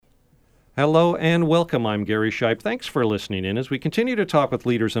Hello and welcome. I'm Gary Shipe. Thanks for listening in. As we continue to talk with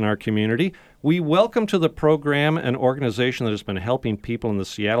leaders in our community, we welcome to the program an organization that has been helping people in the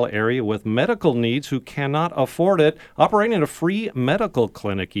Seattle area with medical needs who cannot afford it, operating a free medical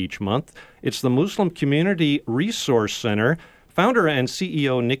clinic each month. It's the Muslim Community Resource Center. Founder and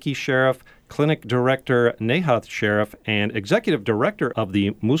CEO Nikki Sheriff, Clinic Director Nehath Sheriff, and Executive Director of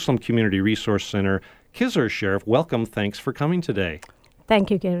the Muslim Community Resource Center, Kizzer Sheriff. Welcome. Thanks for coming today. Thank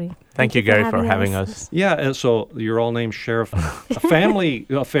you, Gary. Thank you, Gary, for having us. Yeah, and so you're all named Sheriff. A family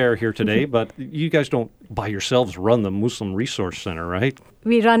affair here today, but you guys don't by yourselves run the Muslim Resource Center, right?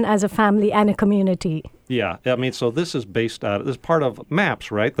 We run as a family and a community. Yeah, I mean, so this is based out, this is part of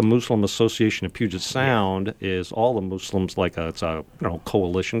MAPS, right? The Muslim Association of Puget Sound is all the Muslims, it's a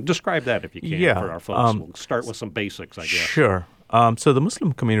coalition. Describe that if you can for our folks. We'll start with some basics, I guess. Sure. So the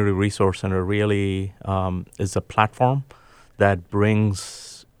Muslim Community Resource Center really is a platform that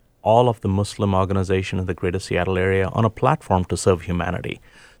brings all of the Muslim organization in the greater Seattle area on a platform to serve humanity.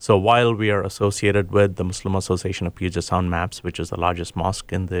 So while we are associated with the Muslim Association of Puget Sound MAPS, which is the largest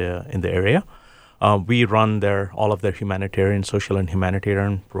mosque in the area, we run all of their social and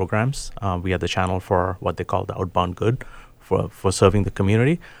humanitarian programs. We are the channel for what they call the outbound good for serving the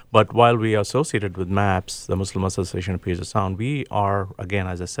community. But while we are associated with MAPS, the Muslim Association of Puget Sound, we are, again,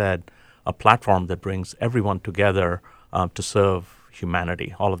 as I said, a platform that brings everyone together to serve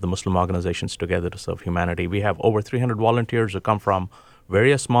humanity, all of the Muslim organizations together to serve humanity. We have over 300 volunteers who come from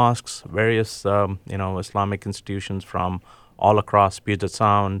various mosques, various Islamic institutions from all across Puget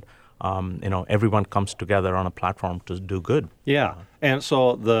Sound. Everyone comes together on a platform to do good. Yeah, and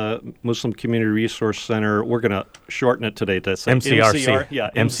so the Muslim Community Resource Center, we're going to shorten it today to say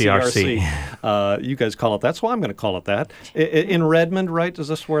MCRC. MCRC. You guys call it that, that's why I'm going to call it that. In Redmond, right? Is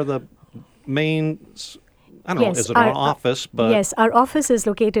this where the main... I don't know, is it an office? Yes, our office is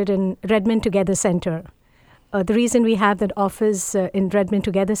located in Redmond Together Center. The reason we have that office in Redmond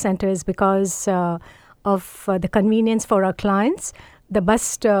Together Center is because of the convenience for our clients. The bus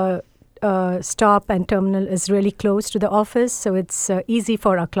stop and terminal is really close to the office, so it's easy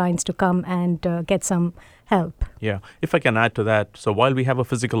for our clients to come and get some help. Yeah, if I can add to that, so while we have a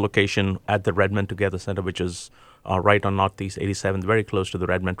physical location at the Redmond Together Center, which is right on Northeast 87th, very close to the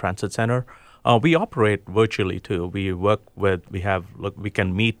Redmond Transit Center, we operate virtually too. We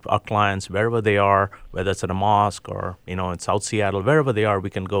can meet our clients wherever they are, whether it's at a mosque or in South Seattle, wherever they are,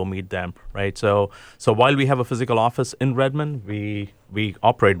 we can go meet them, right? So while we have a physical office in Redmond, we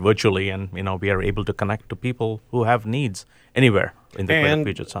operate virtually, and we are able to connect to people who have needs anywhere in the greater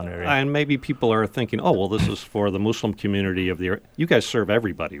Puget Sound area. And maybe people are thinking, oh, well, this is for the Muslim community of the area. You guys serve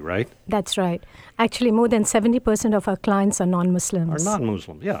everybody, right? That's right. Actually, more than 70% of our clients are non-Muslims. Are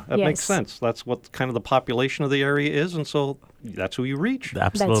non-Muslim, yeah. That makes sense. That's what kind of the population of the area is, and so that's who you reach.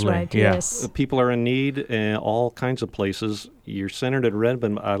 Absolutely. That's right, yeah. yes. People are in need in all kinds of places. You're centered in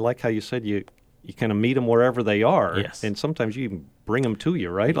Redmond. I like how you said you kind of meet them wherever they are. Yes. And sometimes you even bring them to you,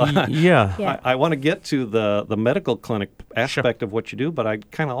 right? Yeah. I want to get to the medical clinic aspect of what you do, but I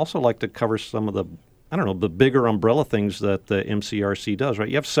kind of also like to cover some of the bigger umbrella things that the MCRC does, right?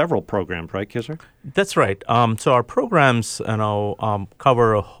 You have several programs, right, Kizzer? That's right. So our programs,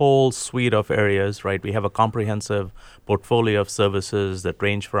 cover a whole suite of areas, right? We have a comprehensive portfolio of services that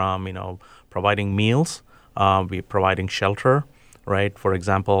range from, providing meals, we're providing shelter, right? For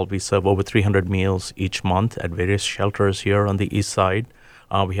example, we serve over 300 meals each month at various shelters here on the east side.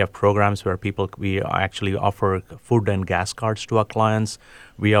 We have programs where we actually offer food and gas cards to our clients.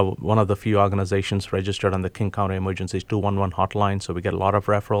 We are one of the few organizations registered on the King County Emergencies 211 hotline, so we get a lot of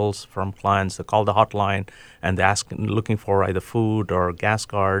referrals from clients that call the hotline and they looking for either food or gas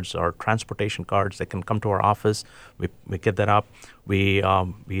cards or transportation cards. They can come to our office. We get that up. We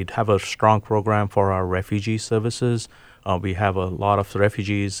have a strong program for our refugee services. We have a lot of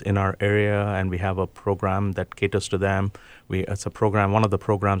refugees in our area, and we have a program that caters to them. It's a program. One of the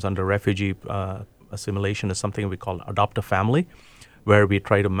programs under refugee assimilation is something we call Adopt a Family, where we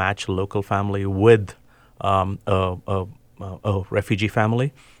try to match a local family with a refugee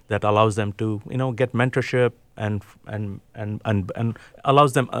family that allows them to get mentorship and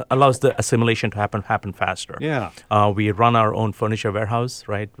allows the assimilation to happen faster. Yeah. We run our own furniture warehouse,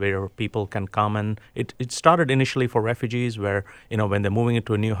 right, where people can come, and it started initially for refugees where when they're moving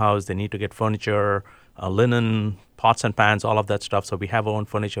into a new house, they need to get furniture, linen, pots and pans, all of that stuff. So we have our own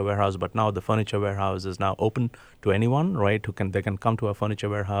furniture warehouse, but now the furniture warehouse is now open to anyone, right? They can come to our furniture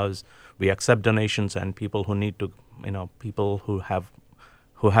warehouse. We accept donations, and people who need to, people who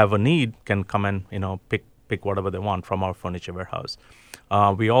have a need can come and pick whatever they want from our furniture warehouse.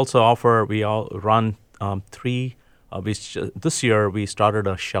 We also run 3 This year we started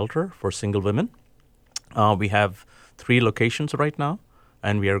a shelter for single women. We have 3 locations right now,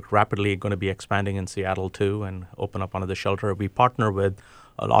 and we are rapidly going to be expanding in Seattle too and open up another shelter. We partner with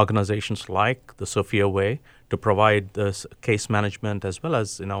organizations like the Sophia Way to provide this case management as well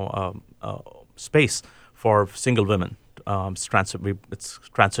as space for single women. It's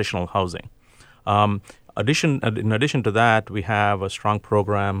transitional housing. In addition to that, we have a strong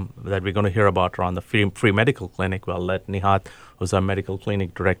program that we're going to hear about around the free medical clinic. We'll let Nihat, who's our medical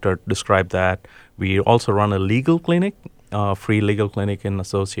clinic director, describe that. We also run a legal clinic, free legal clinic in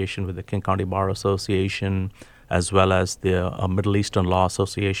association with the King County Bar Association, as well as the Middle Eastern Law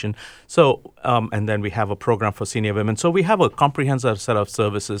Association. So, and then we have a program for senior women. So we have a comprehensive set of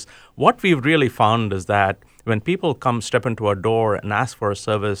services. What we've really found is that when people step into our door and ask for a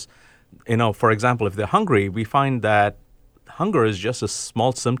service, for example, if they're hungry, we find that hunger is just a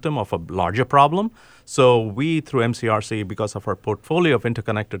small symptom of a larger problem. So we, through MCRC, because of our portfolio of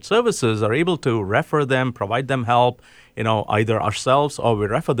interconnected services, are able to refer them, provide them help, either ourselves or we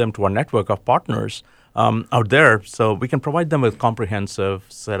refer them to our network of partners out there, so we can provide them with a comprehensive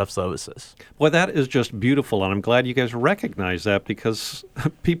set of services. Well, that is just beautiful, and I'm glad you guys recognize that, because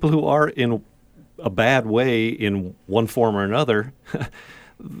people who are in a bad way in one form or another,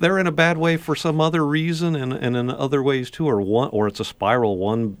 they're in a bad way for some other reason, and in other ways too, or it's a spiral.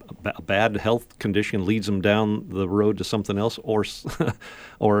 One bad health condition leads them down the road to something else,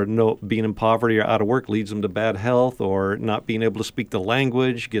 or being in poverty or out of work leads them to bad health, or not being able to speak the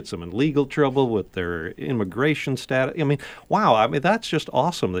language gets them in legal trouble with their immigration status. I mean, wow! I mean, that's just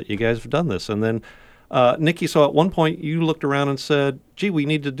awesome that you guys have done this. And then, Nikki, so at one point you looked around and said, gee, we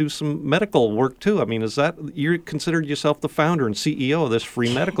need to do some medical work too. I mean, you considered yourself the founder and CEO of this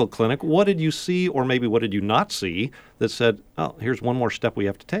free medical clinic. What did you see, or maybe what did you not see, that said, oh, here's one more step we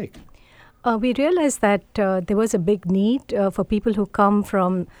have to take? We realized that there was a big need for people who come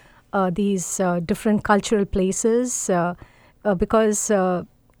from these different cultural places because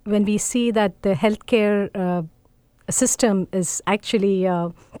when we see that the healthcare system is actually,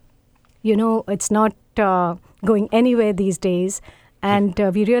 it's not going anywhere these days. And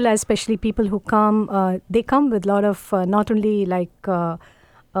we realize, especially people who come, they come with a lot of not only the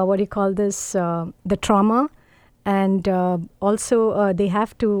trauma, and also they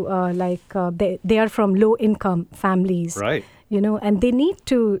have to they are from low income families, right? And they need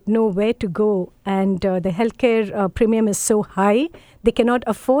to know where to go, and the healthcare premium is so high they cannot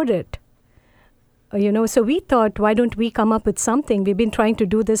afford it. So we thought, why don't we come up with something? We've been trying to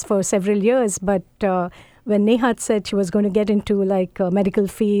do this for several years, but when Nehat said she was going to get into a medical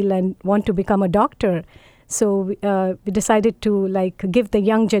field and want to become a doctor, so we decided to give the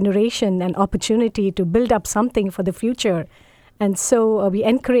young generation an opportunity to build up something for the future. And so we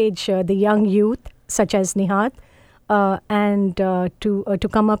encourage the young youth, such as Nehat, and to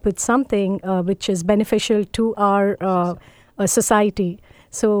come up with something which is beneficial to our society.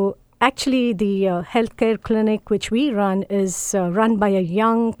 So actually, the healthcare clinic which we run is run by a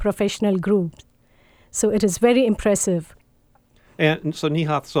young professional group. So it is very impressive. And so,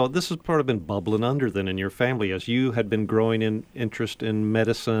 Nihat, so this has sort of been bubbling under then in your family as you had been growing in interest in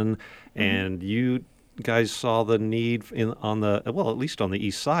medicine, and you guys saw the need at least on the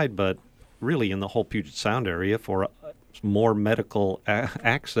east side, but really in the whole Puget Sound area for more medical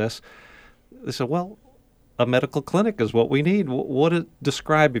access. They said, well, a medical clinic is what we need.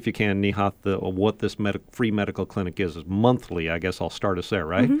 Describe, if you can, Nihat, what this free medical clinic is. It's monthly. I guess I'll start us there,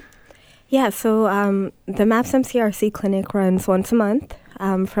 right? Mm-hmm. Yeah, so the MAPS MCRC clinic runs once a month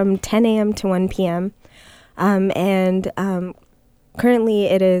from 10 a.m. to 1 p.m. And currently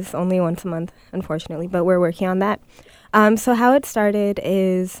it is only once a month, unfortunately, but we're working on that. So how it started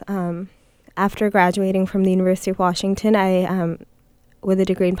is after graduating from the University of Washington, I with a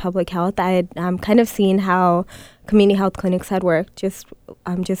degree in public health, I had kind of seen how community health clinics had worked just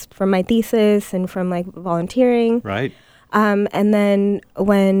from my thesis and from volunteering. Right. And then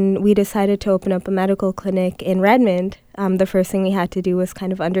when we decided to open up a medical clinic in Redmond, the first thing we had to do was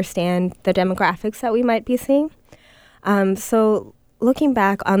kind of understand the demographics that we might be seeing. So looking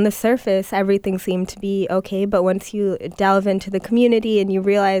back on the surface, everything seemed to be okay. But once you delve into the community and you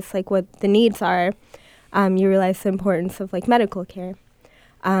realize what the needs are, you realize the importance of medical care.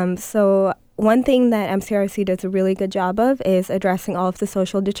 So one thing that MCRC does a really good job of is addressing all of the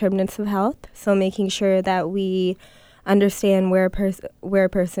social determinants of health. So making sure that we understand where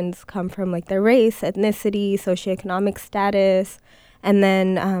persons come from, their race, ethnicity, socioeconomic status, and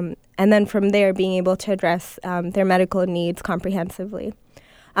then from there being able to address their medical needs comprehensively.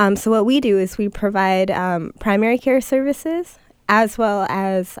 So what we do is we provide primary care services as well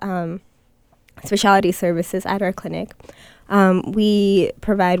as specialty services at our clinic. We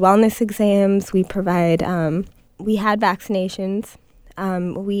provide wellness exams. We had vaccinations.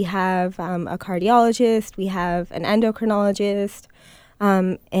 We have a cardiologist. We have an endocrinologist.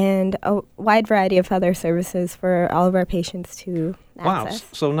 And a wide variety of other services for all of our patients to access. Wow.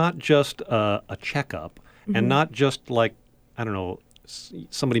 So not just a checkup and not just like, I don't know,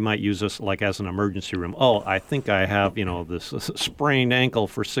 somebody might use this like as an emergency room. Oh, I think I have, this sprained ankle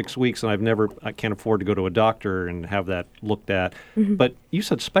for 6 weeks and I can't afford to go to a doctor and have that looked at. But you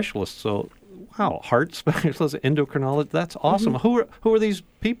said specialists, so wow, heart specialists, endocrinologists, that's awesome. Who are these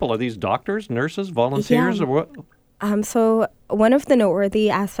people? Are these doctors, nurses, volunteers, or what? So one of the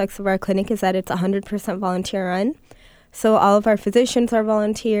noteworthy aspects of our clinic is that it's 100% volunteer run. So all of our physicians are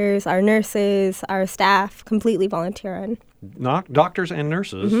volunteers, our nurses, our staff, completely volunteer run. Doctors and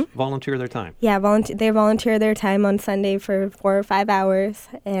nurses volunteer their time. Yeah, they volunteer their time on Sunday for 4 or 5 hours,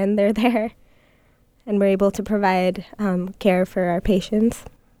 and they're there. And we're able to provide care for our patients.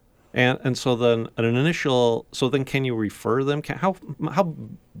 And so then can you refer them? How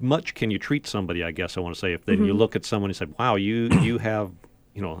much can you treat somebody, I guess I want to say, if then you look at someone and say, wow, you have,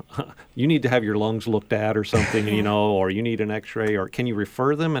 you need to have your lungs looked at or something, or you need an x-ray, or can you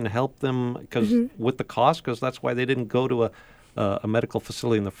refer them and help them with the cost? Because that's why they didn't go to a medical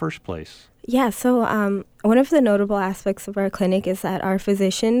facility in the first place. Yeah, so one of the notable aspects of our clinic is that our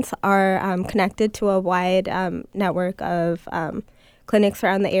physicians are connected to a wide network of clinics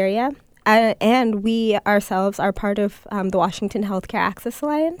around the area. And we ourselves are part of the Washington Healthcare Access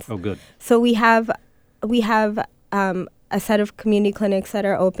Alliance. Oh, good. So we have a set of community clinics that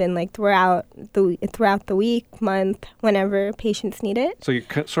are open like throughout the week, month, whenever patients need it. So you're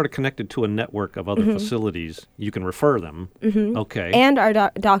sort of connected to a network of other facilities. You can refer them. Okay. And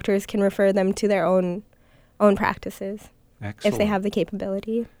our doctors can refer them to their own practices. Excellent. If they have the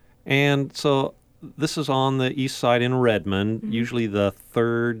capability. And so this is on the east side in Redmond, usually the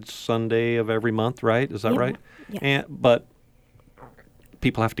third Sunday of every month, right? Is that right? Yeah. But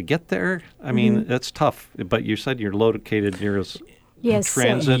people have to get there. I mean, that's tough. But you said you're located near a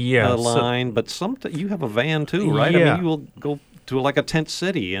transit line, but you have a van too, right? Yeah. I mean, you will go to like a tent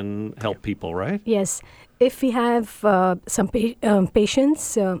city and help people, right? Yes. If we have some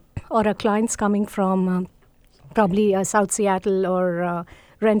patients or our clients coming from probably South Seattle or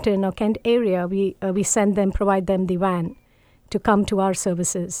Renton or Kent area, we provide them the van to come to our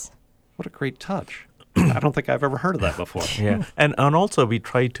services. What a great touch. I don't think I've ever heard of that before. Yeah, and also we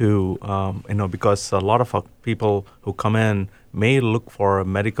try to, because a lot of people who come in may look for a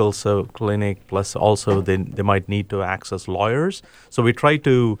medical clinic, plus also they might need to access lawyers. So we try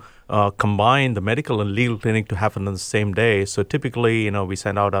to combine the medical and legal clinic to happen on the same day. So typically, we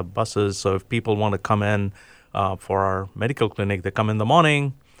send out our buses. So if people want to come in for our medical clinic, they come in the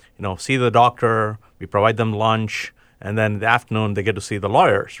morning, see the doctor, we provide them lunch, and then in the afternoon they get to see the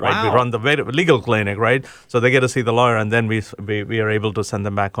lawyers, right? Wow. We run the legal clinic, right? So they get to see the lawyer, and then we are able to send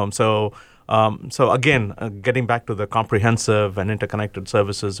them back home. So again, getting back to the comprehensive and interconnected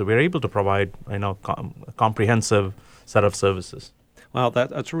services, we're able to provide a comprehensive set of services. Wow,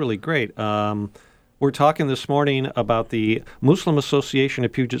 that's really great. We're talking this morning about the Muslim Association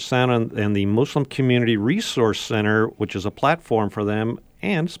of Puget Sound and the Muslim Community Resource Center, which is a platform for them,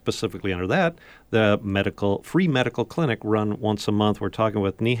 and specifically under that, the free medical clinic run once a month. We're talking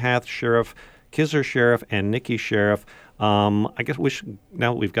with Nehath Sheriff, Kizzer Sheriff, and Nikki Sheriff. I guess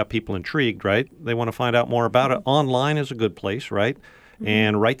now that we've got people intrigued, right? They want to find out more about it. Online is a good place, right?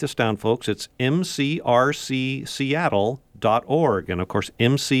 And write this down, folks. It's mcrcseattle.org. And, of course,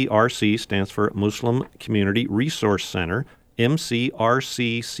 MCRC stands for Muslim Community Resource Center,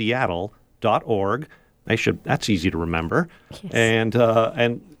 mcrcseattle.org. That's easy to remember. Yes. And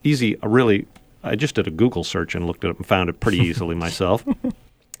easy, really, I just did a Google search and looked it up and found it pretty easily myself.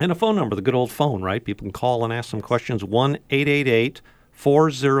 And a phone number, the good old phone, right? People can call and ask some questions,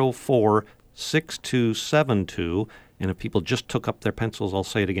 1-888-404-6272. And if people just took up their pencils, I'll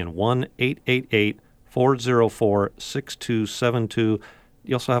say it again, 1-888-404-6272.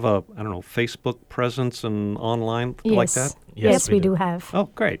 You also have a, Facebook presence and online like that? Yes, we do have. Oh,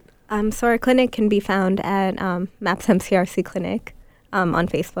 great. So our clinic can be found at MAPS MCRC Clinic on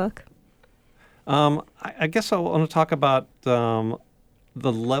Facebook. I guess I want to talk about the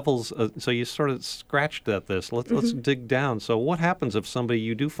levels. So you sort of scratched at this. Let's dig down. So what happens if somebody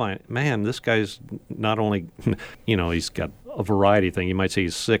you do find, man, this guy's not only, he's got a variety of things. You might say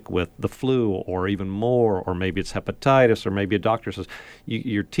he's sick with the flu or even more, or maybe it's hepatitis, or maybe a doctor says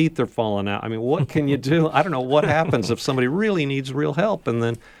your teeth are falling out. I mean, what can you do? I don't know what happens if somebody really needs real help, and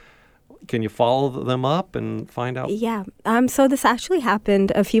then can you follow them up and find out? Yeah. So this actually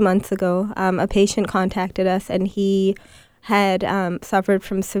happened a few months ago. A patient contacted us, and he had suffered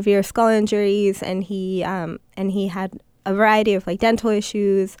from severe skull injuries, and he had a variety of like dental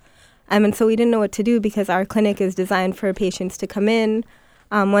issues. And so we didn't know what to do because our clinic is designed for patients to come in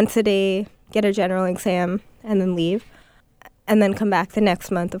once a day, get a general exam, and then leave. And then come back the next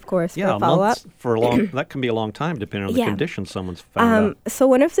month, of course, for follow-up. For a long, that can be a long time depending on the condition someone's found out. So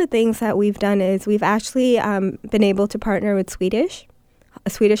one of the things that we've done is we've actually been able to partner with a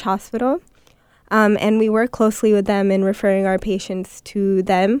Swedish hospital. And we work closely with them in referring our patients to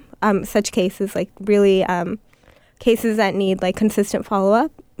them. Such cases, like really cases that need like consistent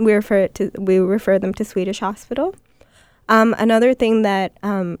follow-up, we refer them to Swedish hospital. Another thing that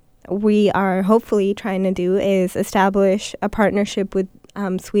we are hopefully trying to do is establish a partnership with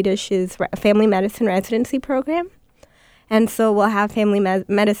Swedish's family medicine residency program. And so we'll have family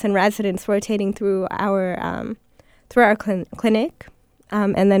medicine residents rotating through our clinic,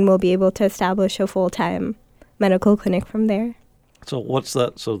 and then we'll be able to establish a full-time medical clinic from there. So what's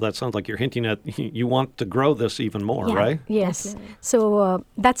that? So that sounds like you're hinting at you want to grow this even more, right? Yes. Definitely. So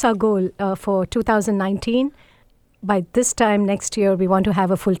that's our goal for 2019. By this time next year, we want to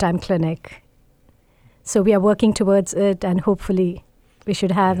have a full-time clinic. So we are working towards it, and hopefully we should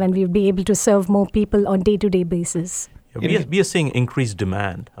have, and we'll be able to serve more people on day-to-day basis. Yeah, we are seeing increased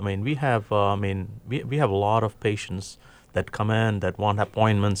demand. I mean, we have we have a lot of patients that come in that want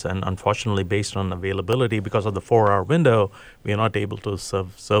appointments, and unfortunately, based on availability, because of the 4-hour window, we are not able to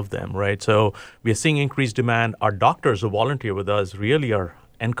serve them, right? So we are seeing increased demand. Our doctors who volunteer with us really are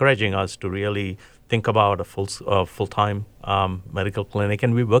encouraging us to really think about a full-time medical clinic,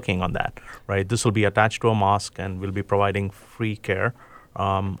 and we're working on that, right? This will be attached to a mosque, and we'll be providing free care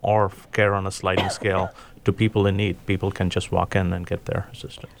or care on a sliding scale to people in need. People can just walk in and get their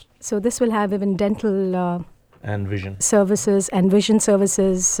assistance. So this will have even dental and vision services and vision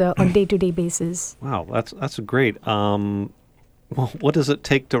services on day-to-day basis. Wow, that's great. Well, what does it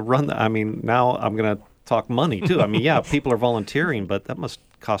take to run that? I mean, now I'm going to talk money too. I mean, yeah, people are volunteering, but that must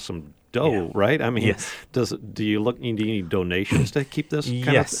cost some dough, right? I mean, yes. Do you need donations to keep this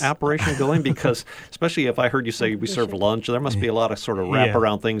kind of operation going? Because especially if I heard you say we serve lunch, there must be a lot of sort of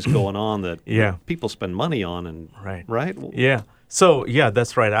wraparound things going on that people spend money on, and right? Yeah. So,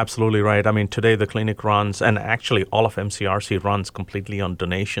 that's right. Absolutely right. I mean, today the clinic runs, and actually all of MCRC runs completely on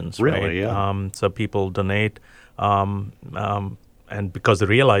donations. Really? Right? Yeah. So people donate, and because they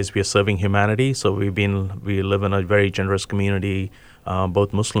realize we are serving humanity, so we live in a very generous community.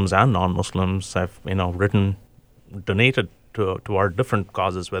 Both Muslims and non-Muslims have, donated to our different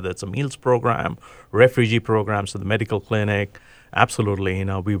causes, whether it's a meals program, refugee programs, so the medical clinic. Absolutely,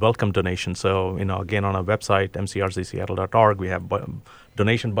 we welcome donations. So, again, on our website, mcrcseattle.org, we have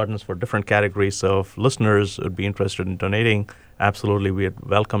donation buttons for different categories. So if listeners would be interested in donating, absolutely, we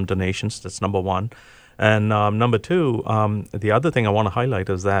welcome donations. That's number one. And number two, the other thing I want to highlight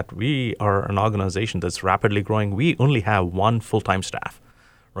is that we are an organization that's rapidly growing. We only have one full-time staff,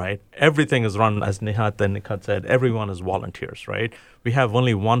 right? Everything is run, as Nihat and Nikat said, everyone is volunteers, right? We have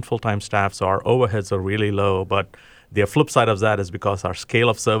only one full-time staff, so our overheads are really low. But the flip side of that is because our scale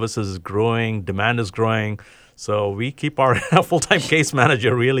of services is growing, demand is growing. So we keep our full-time case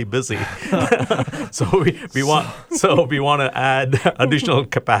manager really busy. So we want to add additional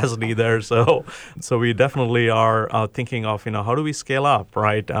capacity there. So we definitely are thinking of how do we scale up,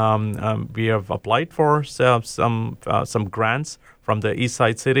 right? We have applied for some grants from the east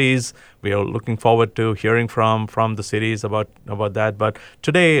side cities. We are looking forward to hearing from the cities about that. But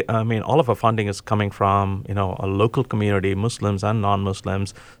today, I mean, all of our funding is coming from a local community, Muslims and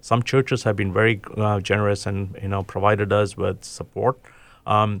non-Muslims. Some churches have been very generous and provided us with support.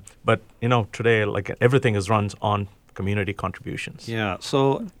 But today, like everything is run on community contributions. Yeah.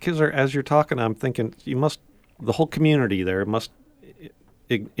 So, Kizar, as you're talking, I'm thinking the whole community there must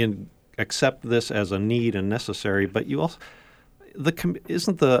accept this as a need and necessary. But you also.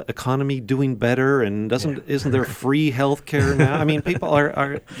 Isn't the economy doing better, and isn't there free health care now? I mean, people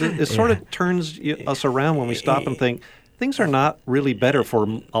are it sort of turns us around when we stop and think things are not really better for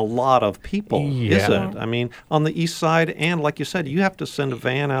a lot of people, is it? I mean, on the east side, and like you said, you have to send a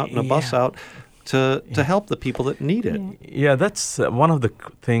van out and a bus out to help the people that need it. Yeah, that's one of the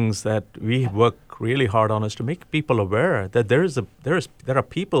things that we work really hard on, is to make people aware that there are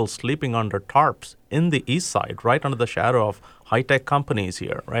people sleeping under tarps in the east side, right under the shadow of high-tech companies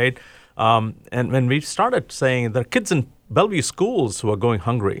here, right? And when we started saying there are kids in Bellevue schools who are going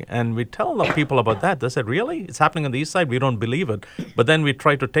hungry, and we tell the people about that, they said, really? It's happening on the east side? We don't believe it. But then we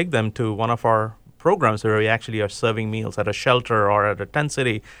try to take them to one of our programs where we actually are serving meals at a shelter or at a tent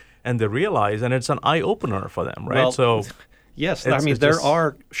city. and they realize, and it's an eye opener for them, right? Well, so. Yes, It's- I mean, it's there just-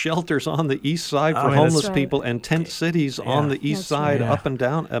 are shelters on the east side for I mean, homeless Right. people and tent cities on the east That's side, right. up and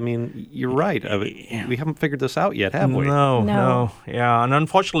down. I mean, you're right. I mean, we haven't figured this out yet, have we? No. Yeah, and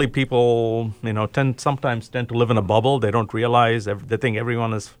unfortunately, people, sometimes tend to live in a bubble. They don't realize, they think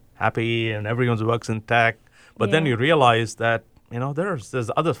everyone is happy and everyone's works in tech. But then Yeah. you realize that,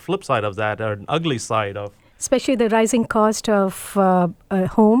 there's other flip side of that, or an ugly side of. Especially the rising cost of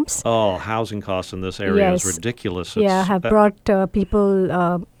homes. Oh, housing costs in this area is Yes. ridiculous. Have brought people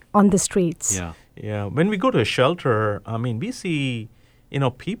on the streets. Yeah. Yeah, when we go to a shelter, we see,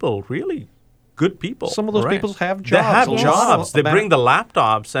 people really good people. Some of those right? people have They have jobs. Yes. jobs. They About- bring the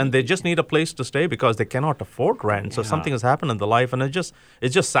laptops, and they just need a place to stay because they cannot afford rent. So Yeah. something has happened in the life, and it's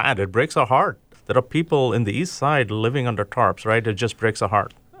just sad. It breaks our heart. There are people in the east side living under tarps, right? It just breaks our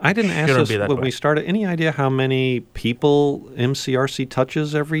heart. I didn't ask Shouldn't this be that when way. we started. Any idea how many people MCRC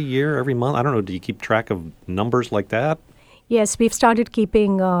touches every year, every month? I don't know. Do you keep track of numbers like that? Yes, we've started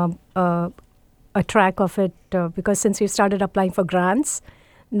keeping a track of it because since we've started applying for grants,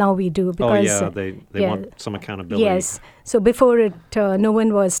 now we do. Because, they yeah. want some accountability. Yes. So before it, no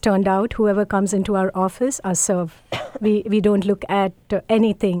one was turned out. Whoever comes into our office are served. We don't look at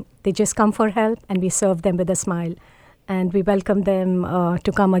anything. They just come for help, and we serve them with a smile. And we welcome them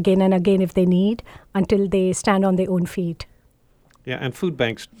to come again and again if they need, until they stand on their own feet. Yeah, and food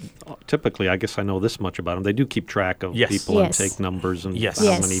banks, typically, I guess I know this much about them, they do keep track of Yes. people Yes. and take numbers and Yes. how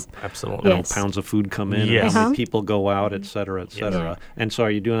Yes. many Absolutely. Yes. pounds of food come in Yes. and how many Uh-huh. people go out, et cetera, et cetera. Yeah. And so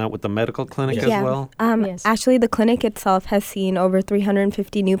are you doing that with the medical clinic Yes. as well? Yes. Actually, the clinic itself has seen over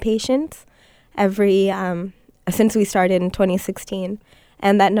 350 new patients every since we started in 2016.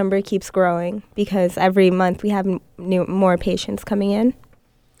 And that number keeps growing because every month we have more patients coming in.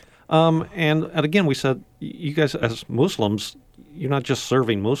 And again, we said, you guys as Muslims, you're not just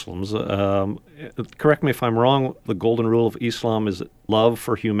serving Muslims. Correct me if I'm wrong, the golden rule of Islam is love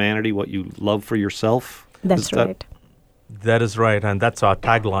for humanity, what you love for yourself. That's Is that- right. That is right, and that's our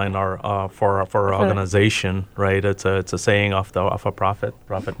tagline, for our organization, right? It's a saying of a prophet,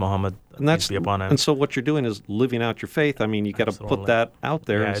 Prophet Muhammad, And that's peace be upon him. and so what you're doing is living out your faith. I mean, you got to put Absolutely. that out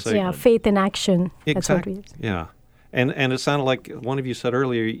there Yeah, and it's- say, Yeah, faith in action. That's what exactly. we. Yeah, and it sounded like one of you said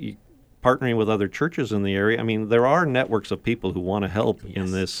earlier, partnering with other churches in the area. I mean, there are networks of people who want to help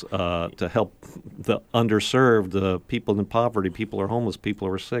in this to help the underserved, the people in poverty, people who are homeless, people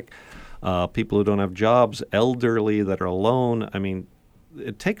who are sick, people who don't have jobs, elderly that are alone. I mean,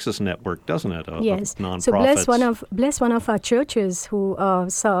 it takes this network, doesn't it? Yes. Of nonprofits. So bless one of our churches who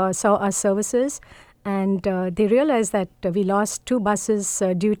saw our services, and they realized that we lost 2 buses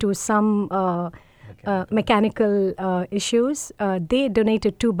due to some mechanical issues. They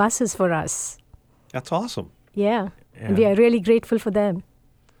donated 2 buses for us. That's awesome. Yeah. And we are really grateful for them.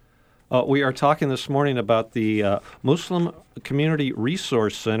 We are talking this morning about the Muslim Community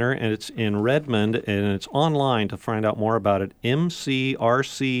Resource Center, and it's in Redmond, and it's online to find out more about it,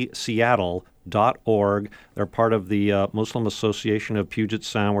 mcrcseattle.org. They're part of the Muslim Association of Puget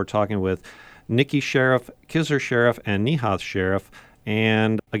Sound. We're talking with Nikki Sheriff, Kizzer Sheriff, and Nihath Sheriff.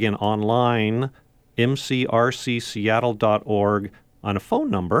 And again, online, mcrcseattle.org, on a phone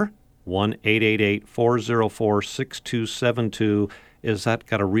number, 1-888-404-6272. Is that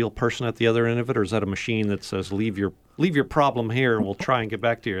got a real person at the other end of it, or is that a machine that says, leave your problem here and we'll try and get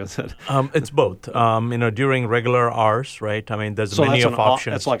back to you? Is that, It's both. During regular hours, right? I mean, there's so many that's of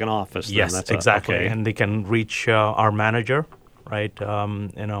options. that's like an office. Then. Yes, That's exactly. okay. And they can reach our manager, right?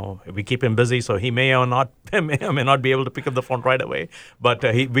 We keep him busy, so he may or may not be able to pick up the phone right away. But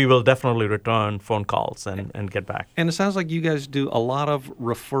we will definitely return phone calls and get back. And it sounds like you guys do a lot of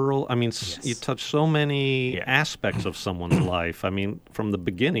referral. I mean, Yes. you touch so many Yeah. aspects of someone's life. I mean, from the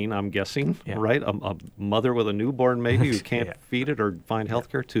beginning, I'm guessing, Yeah. right? A mother with a newborn maybe who can't Yeah. feed it or find health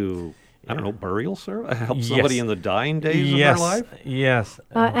care to, I don't know, burial service? Help Yes. somebody in the dying days yes. of their life? Yes.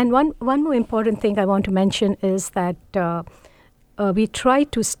 And one more important thing I want to mention is that we try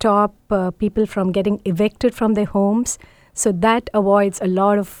to stop people from getting evicted from their homes, so that avoids a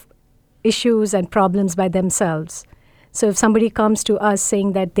lot of issues and problems by themselves. So if somebody comes to us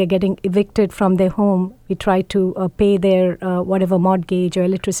saying that they're getting evicted from their home, we try to pay their whatever mortgage or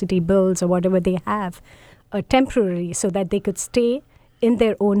electricity bills or whatever they have temporarily, so that they could stay in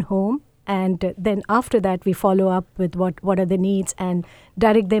their own home. And then after that, we follow up with what are the needs and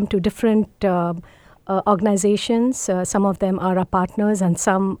direct them to different organizations. Some of them are our partners, and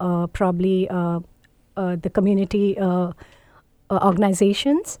some probably the community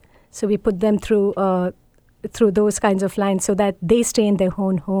organizations. So we put them through those kinds of lines so that they stay in their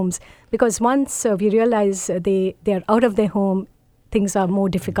own homes. Because once we realize they are out of their home, things are more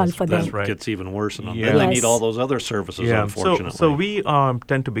difficult for them. That's right. It gets even worse, and Yeah. then they Yes. need all those other services, unfortunately. So we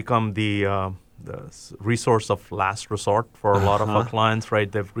tend to become the resource of last resort for a lot of our clients,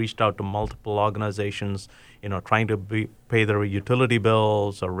 right? They've reached out to multiple organizations, trying to pay their utility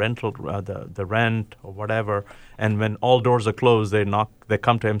bills or rental, the rent or whatever. And when all doors are closed, they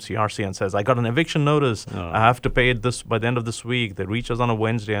come to MCRC and says, I got an eviction notice. I have to pay it by the end of this week. They reach us on a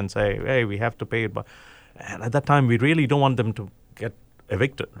Wednesday and say, hey, we have to pay it. And at that time, we really don't want them to get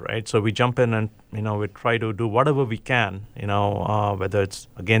evicted, right? So we jump in and, we try to do whatever we can, whether it's,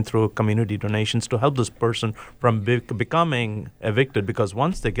 again, through community donations to help this person from becoming evicted, because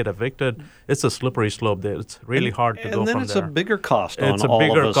once they get evicted, it's a slippery slope. It's really hard to go from there. And then it's a bigger cost on it's a all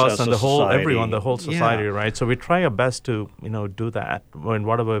bigger of us cost as on a society. everyone, the whole society, right? So we try our best to, do that in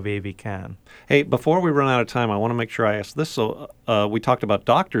whatever way we can. Hey, before we run out of time, I want to make sure I ask this. So we talked about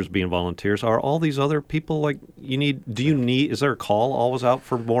doctors being volunteers. Are all these other people is there a call always out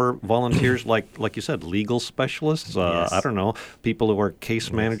for more volunteers, like you said, legal specialists? Yes. I don't know, people who are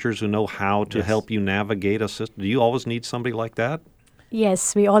case managers who know how to help you navigate a system. Do you always need somebody like that?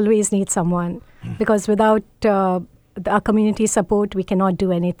 Yes, we always need someone because without our community support, we cannot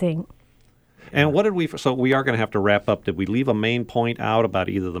do anything. And what did so we are going to have to wrap up. Did we leave a main point out about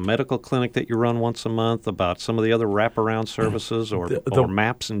either the medical clinic that you run once a month, about some of the other wraparound services or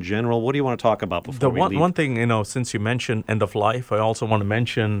MAPS in general? What do you want to talk about before we leave? One thing, since you mentioned end of life, I also want to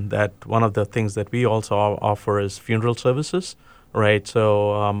mention that one of the things that we also offer is funeral services, right?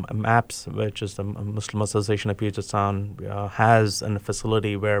 So MAPS, which is the Muslim Association of Pakistan, has a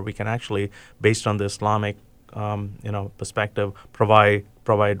facility where we can actually, based on the Islamic perspective,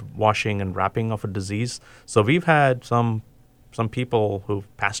 provide washing and wrapping of a disease. So we've had some people who've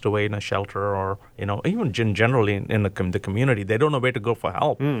passed away in a shelter, or even generally in the community. They don't know where to go for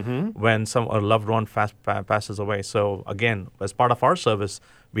help when a loved one passes away. So again, as part of our service,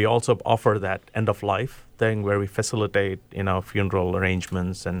 we also offer that end of life thing where we facilitate funeral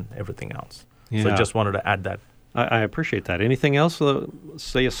arrangements and everything else. Yeah. So just wanted to add that. I appreciate that. Anything else?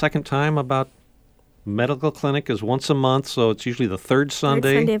 Say a second time about medical clinic is once a month, so it's usually the third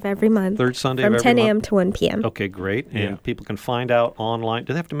Sunday. Third Sunday of every month. Third Sunday from of every 10 a.m. month. to 1 p.m. Okay, great. And people can find out online.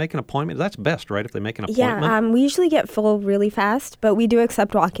 Do they have to make an appointment? That's best, right, if they make an appointment? Yeah, we usually get full really fast, but we do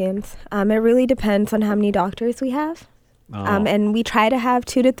accept walk-ins. It really depends on how many doctors we have. And we try to have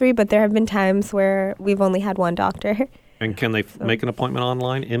 2 to 3, but there have been times where we've only had one doctor. And can they make an appointment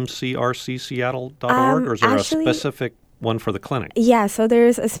online, mcrcseattle.org, or is there actually, a specific one for the clinic? Yeah, so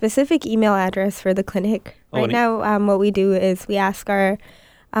there's a specific email address for the clinic. Right now, what we do is we ask our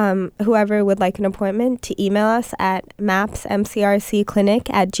whoever would like an appointment to email us at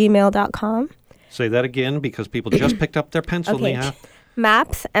mapsmcrcclinic@gmail.com. Say that again, because people just picked up their pencil. Okay. Neha.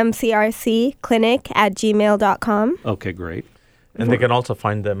 mapsmcrcclinic@gmail.com. Okay, great. And they can also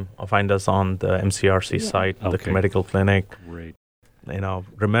find us on the MCRC site, the medical clinic. Great.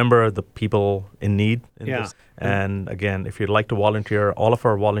 Remember the people in need in Yeah. this. And again, if you'd like to volunteer, all of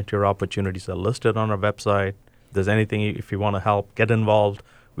our volunteer opportunities are listed on our website. If there's anything, if you want to help, get involved.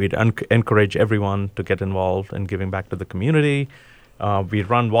 We'd encourage everyone to get involved in giving back to the community. We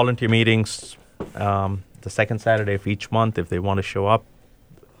run volunteer meetings the second Saturday of each month if they want to show up.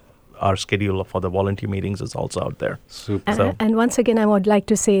 Our schedule for the volunteer meetings is also out there. Super. And once again, I would like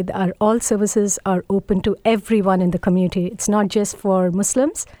to say that all services are open to everyone in the community. It's not just for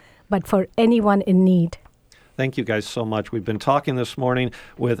Muslims, but for anyone in need. Thank you guys so much. We've been talking this morning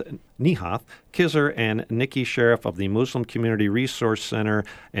with Neha Kizzer and Nikki Sheriff of the Muslim Community Resource Center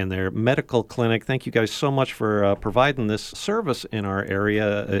and their medical clinic. Thank you guys so much for providing this service in our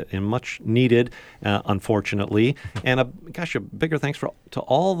area, and much needed, unfortunately. And a bigger thanks to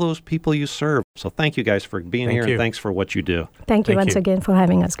all those people you serve. So thank you guys for being here, and thanks for what you do. Thank you once again for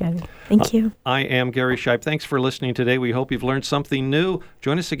having us, Gary. Thank you. I am Gary Shipe. Thanks for listening today. We hope you've learned something new.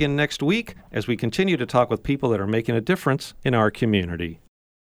 Join us again next week as we continue to talk with people that are making a difference in our community.